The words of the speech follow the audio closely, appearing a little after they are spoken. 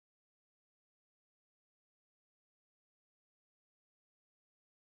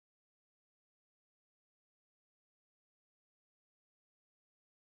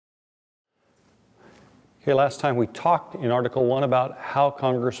Okay, last time we talked in Article 1 about how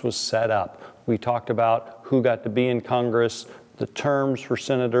Congress was set up. We talked about who got to be in Congress, the terms for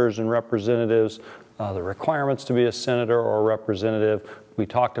senators and representatives, the requirements to be a senator or a representative. We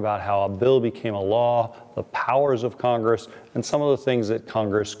talked about how a bill became a law, the powers of Congress, and some of the things that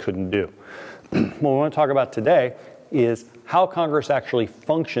Congress couldn't do. What we want to talk about today is how Congress actually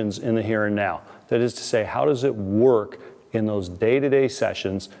functions in the here and now. That is to say, how does it work in those day-to-day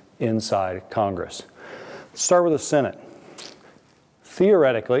sessions inside Congress? Let's start with the Senate.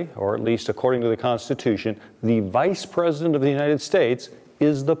 Theoretically, or at least according to the Constitution, the Vice President of the United States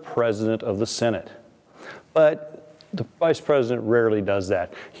is the President of the Senate. But the Vice President rarely does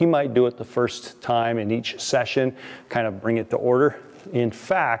that. He might do it the first time in each session, kind of bring it to order. In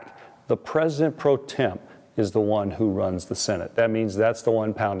fact, the President pro tem is the one who runs the Senate. That means that's the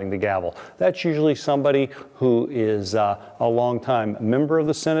one pounding the gavel. That's usually somebody who is a longtime member of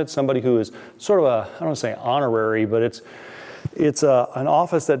the Senate, somebody who is sort of a, I don't want to say honorary, but it's an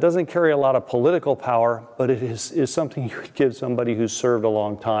office that doesn't carry a lot of political power, but it is something you would give somebody who's served a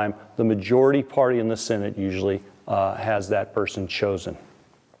long time. The majority party in the Senate usually has that person chosen.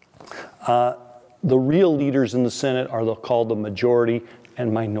 The real leaders in the Senate are called the majority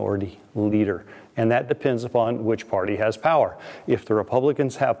and minority leader. And that depends upon which party has power. If the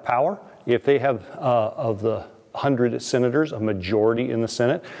Republicans have power, if they have of the 100 senators, a majority in the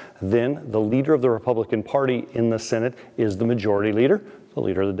Senate, then the leader of the Republican Party in the Senate is the majority leader. The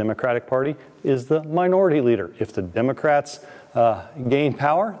leader of the Democratic Party is the minority leader. If the Democrats gain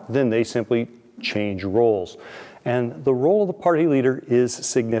power, then they simply change roles. And the role of the party leader is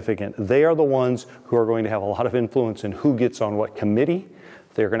significant. They are the ones who are going to have a lot of influence in who gets on what committee.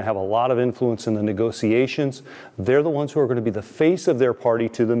 They're going to have a lot of influence in the negotiations. They're the ones who are going to be the face of their party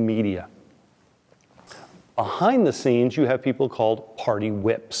to the media. Behind the scenes, you have people called party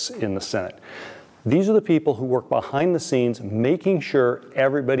whips in the Senate. These are the people who work behind the scenes, making sure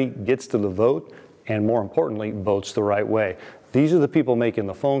everybody gets to the vote and, more importantly, votes the right way. These are the people making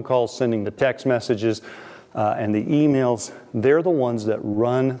the phone calls, sending the text messages, and the emails. They're the ones that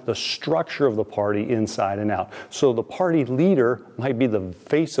run the structure of the party inside and out. So the party leader might be the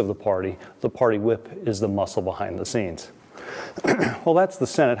face of the party whip is the muscle behind the scenes. Well, that's the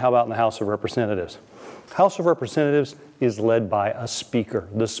Senate. How about in the House of Representatives? House of Representatives is led by a speaker,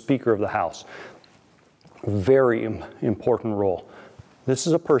 the Speaker of the House. Very important role. This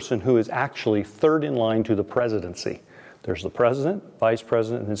is a person who is actually third in line to the presidency. There's the President, Vice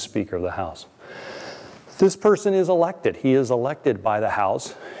President, and the Speaker of the House. This person is elected. He is elected by the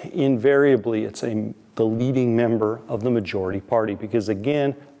House. Invariably, it's the leading member of the majority party because,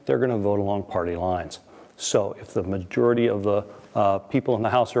 again, they're going to vote along party lines. So if the majority of the people in the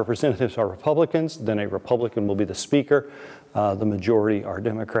House of Representatives are Republicans, then a Republican will be the Speaker. The majority are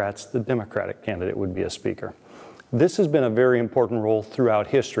Democrats. The Democratic candidate would be a Speaker. This has been a very important role throughout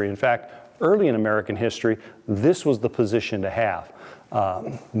history. In fact, early in American history, this was the position to have.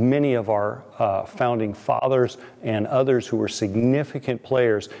 Many of our founding fathers and others who were significant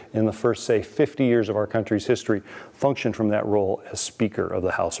players in the first, say, 50 years of our country's history functioned from that role as Speaker of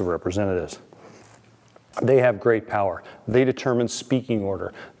the House of Representatives. They have great power. They determine speaking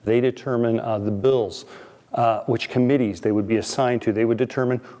order. They determine the bills, which committees they would be assigned to. They would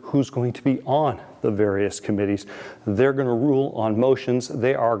determine who's going to be on the various committees. They're going to rule on motions.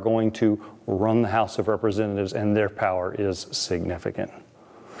 They are going to run the House of Representatives, and their power is significant.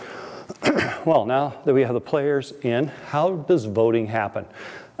 Well, now that we have the players in, how does voting happen?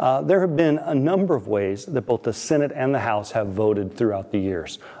 There have been a number of ways that both the Senate and the House have voted throughout the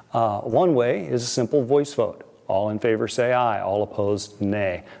years. One way is a simple voice vote. All in favor say aye, all opposed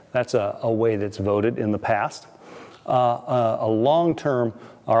nay. That's a way that's voted in the past. A long time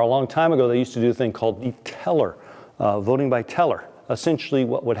ago, they used to do a thing called the teller, voting by teller. Essentially,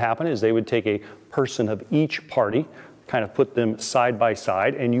 what would happen is they would take a person of each party, kind of put them side by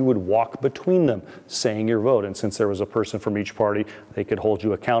side, and you would walk between them saying your vote. And since there was a person from each party, they could hold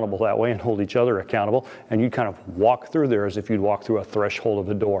you accountable that way and hold each other accountable. And you'd kind of walk through there as if you'd walk through a threshold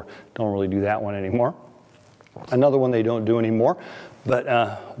of a door. Don't really do that one anymore. Another one they don't do anymore, but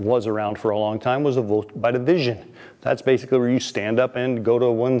was around for a long time, was a vote by division. That's basically where you stand up and go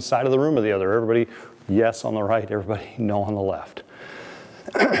to one side of the room or the other. Everybody yes on the right, everybody no on the left.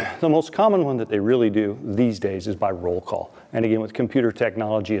 The most common one that they really do these days is by roll call. And again, with computer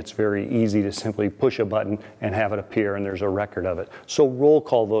technology, it's very easy to simply push a button and have it appear, and there's a record of it. So roll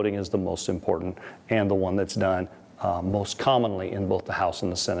call voting is the most important and the one that's done most commonly in both the House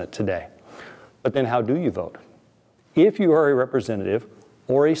and the Senate today. But then how do you vote? If you are a representative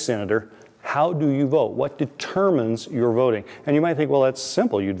or a senator, how do you vote? What determines your voting? And you might think, well, that's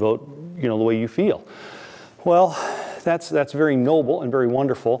simple. You'd vote, the way you feel. Well, that's very noble and very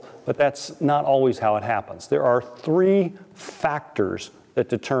wonderful, but that's not always how it happens. There are three factors that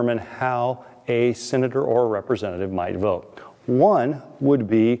determine how a senator or a representative might vote. One would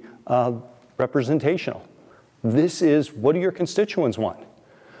be representational. This is, what do your constituents want?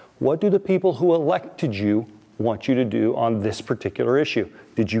 What do the people who elected you want you to do on this particular issue?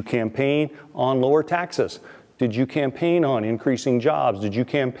 Did you campaign on lower taxes? Did you campaign on increasing jobs? Did you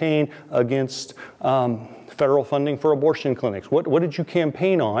campaign against federal funding for abortion clinics? What did you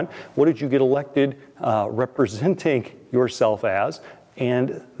campaign on? What did you get elected representing yourself as?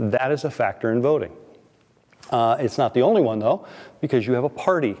 And that is a factor in voting. It's not the only one, though, because you have a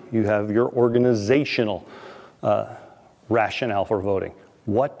party. You have your organizational rationale for voting.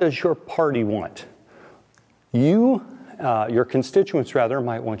 What does your party want? Your constituents, rather,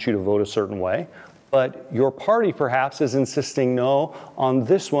 might want you to vote a certain way, but your party perhaps is insisting, no, on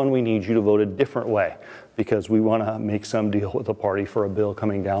this one we need you to vote a different way because we want to make some deal with the party for a bill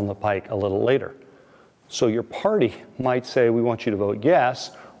coming down the pike a little later. So your party might say, we want you to vote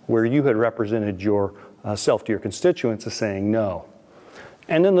yes, where you had represented yourself to your constituents as saying no.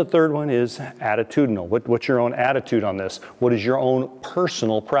 And then the third one is attitudinal. What's your own attitude on this? What is your own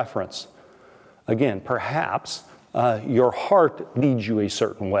personal preference? Again, perhaps your heart leads you a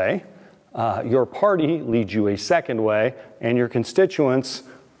certain way, your party leads you a second way, and your constituents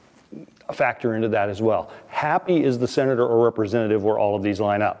factor into that as well. Happy is the senator or representative where all of these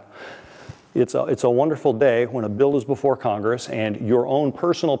line up. It's a wonderful day when a bill is before Congress and your own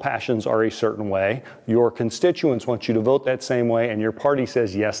personal passions are a certain way, your constituents want you to vote that same way, and your party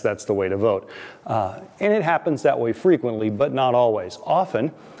says, yes, that's the way to vote. And it happens that way frequently, but not always.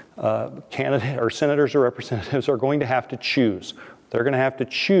 Often, candidate or senators or representatives are going to have to choose. They're going to have to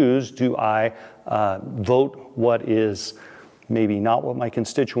choose, do I vote what is maybe not what my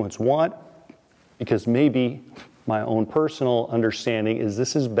constituents want, because maybe my own personal understanding is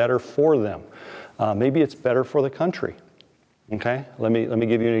this is better for them. Maybe it's better for the country. Okay, let me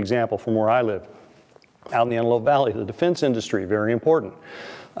give you an example from where I live. Out in the Antelope Valley, the defense industry, very important.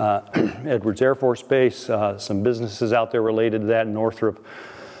 Edwards Air Force Base, some businesses out there related to that, Northrop.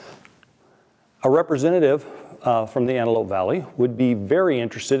 A representative from the Antelope Valley would be very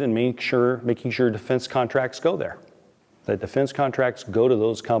interested in making sure defense contracts go there. That defense contracts go to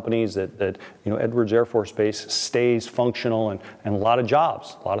those companies, that Edwards Air Force Base stays functional, and a lot of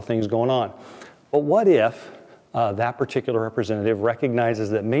jobs, a lot of things going on. But what if that particular representative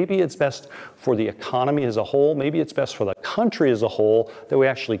recognizes that maybe it's best for the economy as a whole, maybe it's best for the country as a whole, that we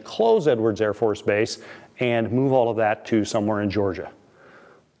actually close Edwards Air Force Base and move all of that to somewhere in Georgia?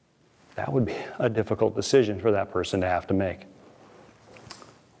 That would be a difficult decision for that person to have to make.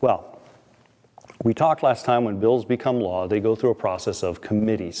 Well, we talked last time when bills become law, they go through a process of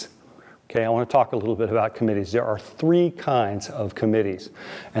committees. Okay, I want to talk a little bit about committees. There are three kinds of committees,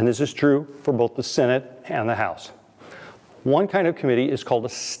 and this is true for both the Senate and the House. One kind of committee is called a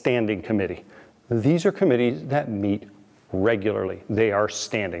standing committee. These are committees that meet regularly. They are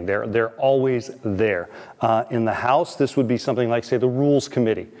standing. They're always there. In the House, this would be something like, say, the Rules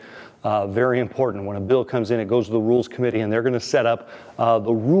Committee. Very important. When a bill comes in, it goes to the Rules Committee, and they're going to set up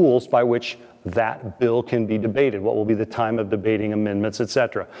the rules by which that bill can be debated. What will be the time of debating amendments,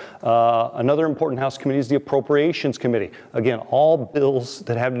 etc. Another important House committee is the Appropriations Committee. Again, all bills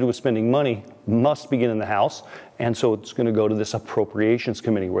that have to do with spending money must begin in the House, and so it's going to go to this Appropriations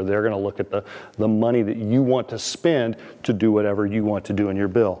Committee where they're going to look at the money that you want to spend to do whatever you want to do in your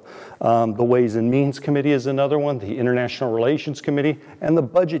bill. The Ways and Means Committee is another one, the International Relations Committee, and the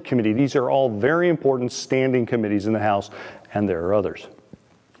Budget Committee. These are all very important standing committees in the House, and there are others.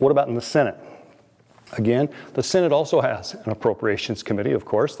 What about in the Senate? Again, the Senate also has an Appropriations Committee, of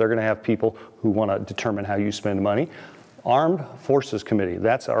course. They're going to have people who want to determine how you spend money. Armed Forces Committee,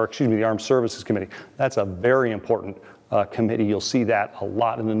 the Armed Services Committee, that's a very important committee. You'll see that a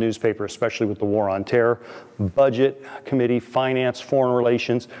lot in the newspaper, especially with the war on terror. Budget Committee, Finance, Foreign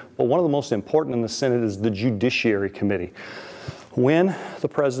Relations. But one of the most important in the Senate is the Judiciary Committee. When the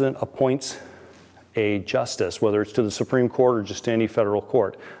president appoints a justice, whether it's to the Supreme Court or just to any federal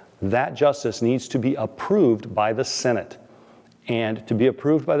court, that justice needs to be approved by the Senate. And to be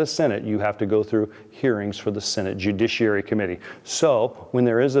approved by the Senate, you have to go through hearings for the Senate Judiciary Committee. So when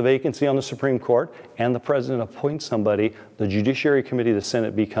there is a vacancy on the Supreme Court and the president appoints somebody, the Judiciary Committee of the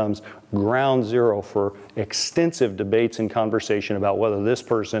Senate becomes ground zero for extensive debates and conversation about whether this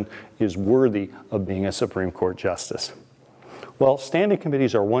person is worthy of being a Supreme Court justice. Well, standing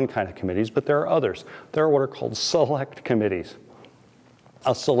committees are one kind of committees, but there are others. There are what are called select committees.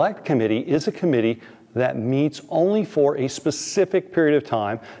 A select committee is a committee that meets only for a specific period of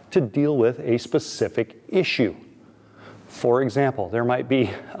time to deal with a specific issue. For example, there might be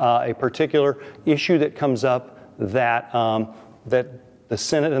a particular issue that comes up that, that the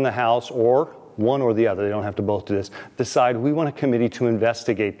Senate and the House, or one or the other, they don't have to both do this, decide we want a committee to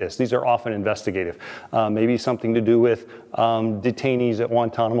investigate this. These are often investigative. Maybe something to do with detainees at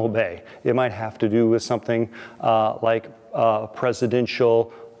Guantanamo Bay. It might have to do with something like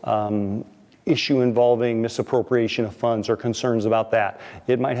presidential issue involving misappropriation of funds or concerns about that.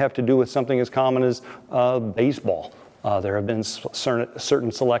 It might have to do with something as common as baseball. There have been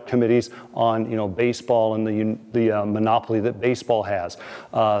certain select committees on, baseball and the monopoly that baseball has.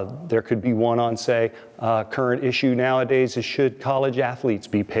 There could be one on, say, current issue nowadays is should college athletes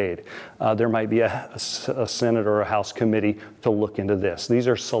be paid? There might be a Senate or a House committee to look into this. These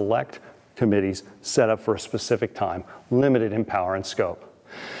are select committees set up for a specific time, limited in power and scope.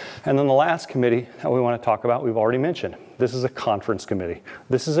 And then the last committee that we want to talk about, we've already mentioned. This is a conference committee.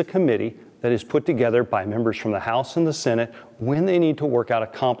 This is a committee that is put together by members from the House and the Senate when they need to work out a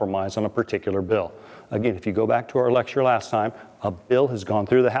compromise on a particular bill. Again, if you go back to our lecture last time, a bill has gone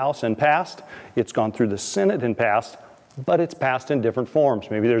through the House and passed, it's gone through the Senate and passed, but it's passed in different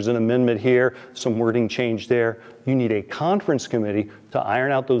forms. Maybe there's an amendment here, some wording change there. You need a conference committee to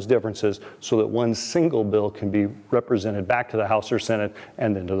iron out those differences so that one single bill can be represented back to the House or Senate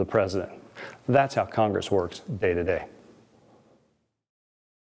and then to the President. That's how Congress works day to day.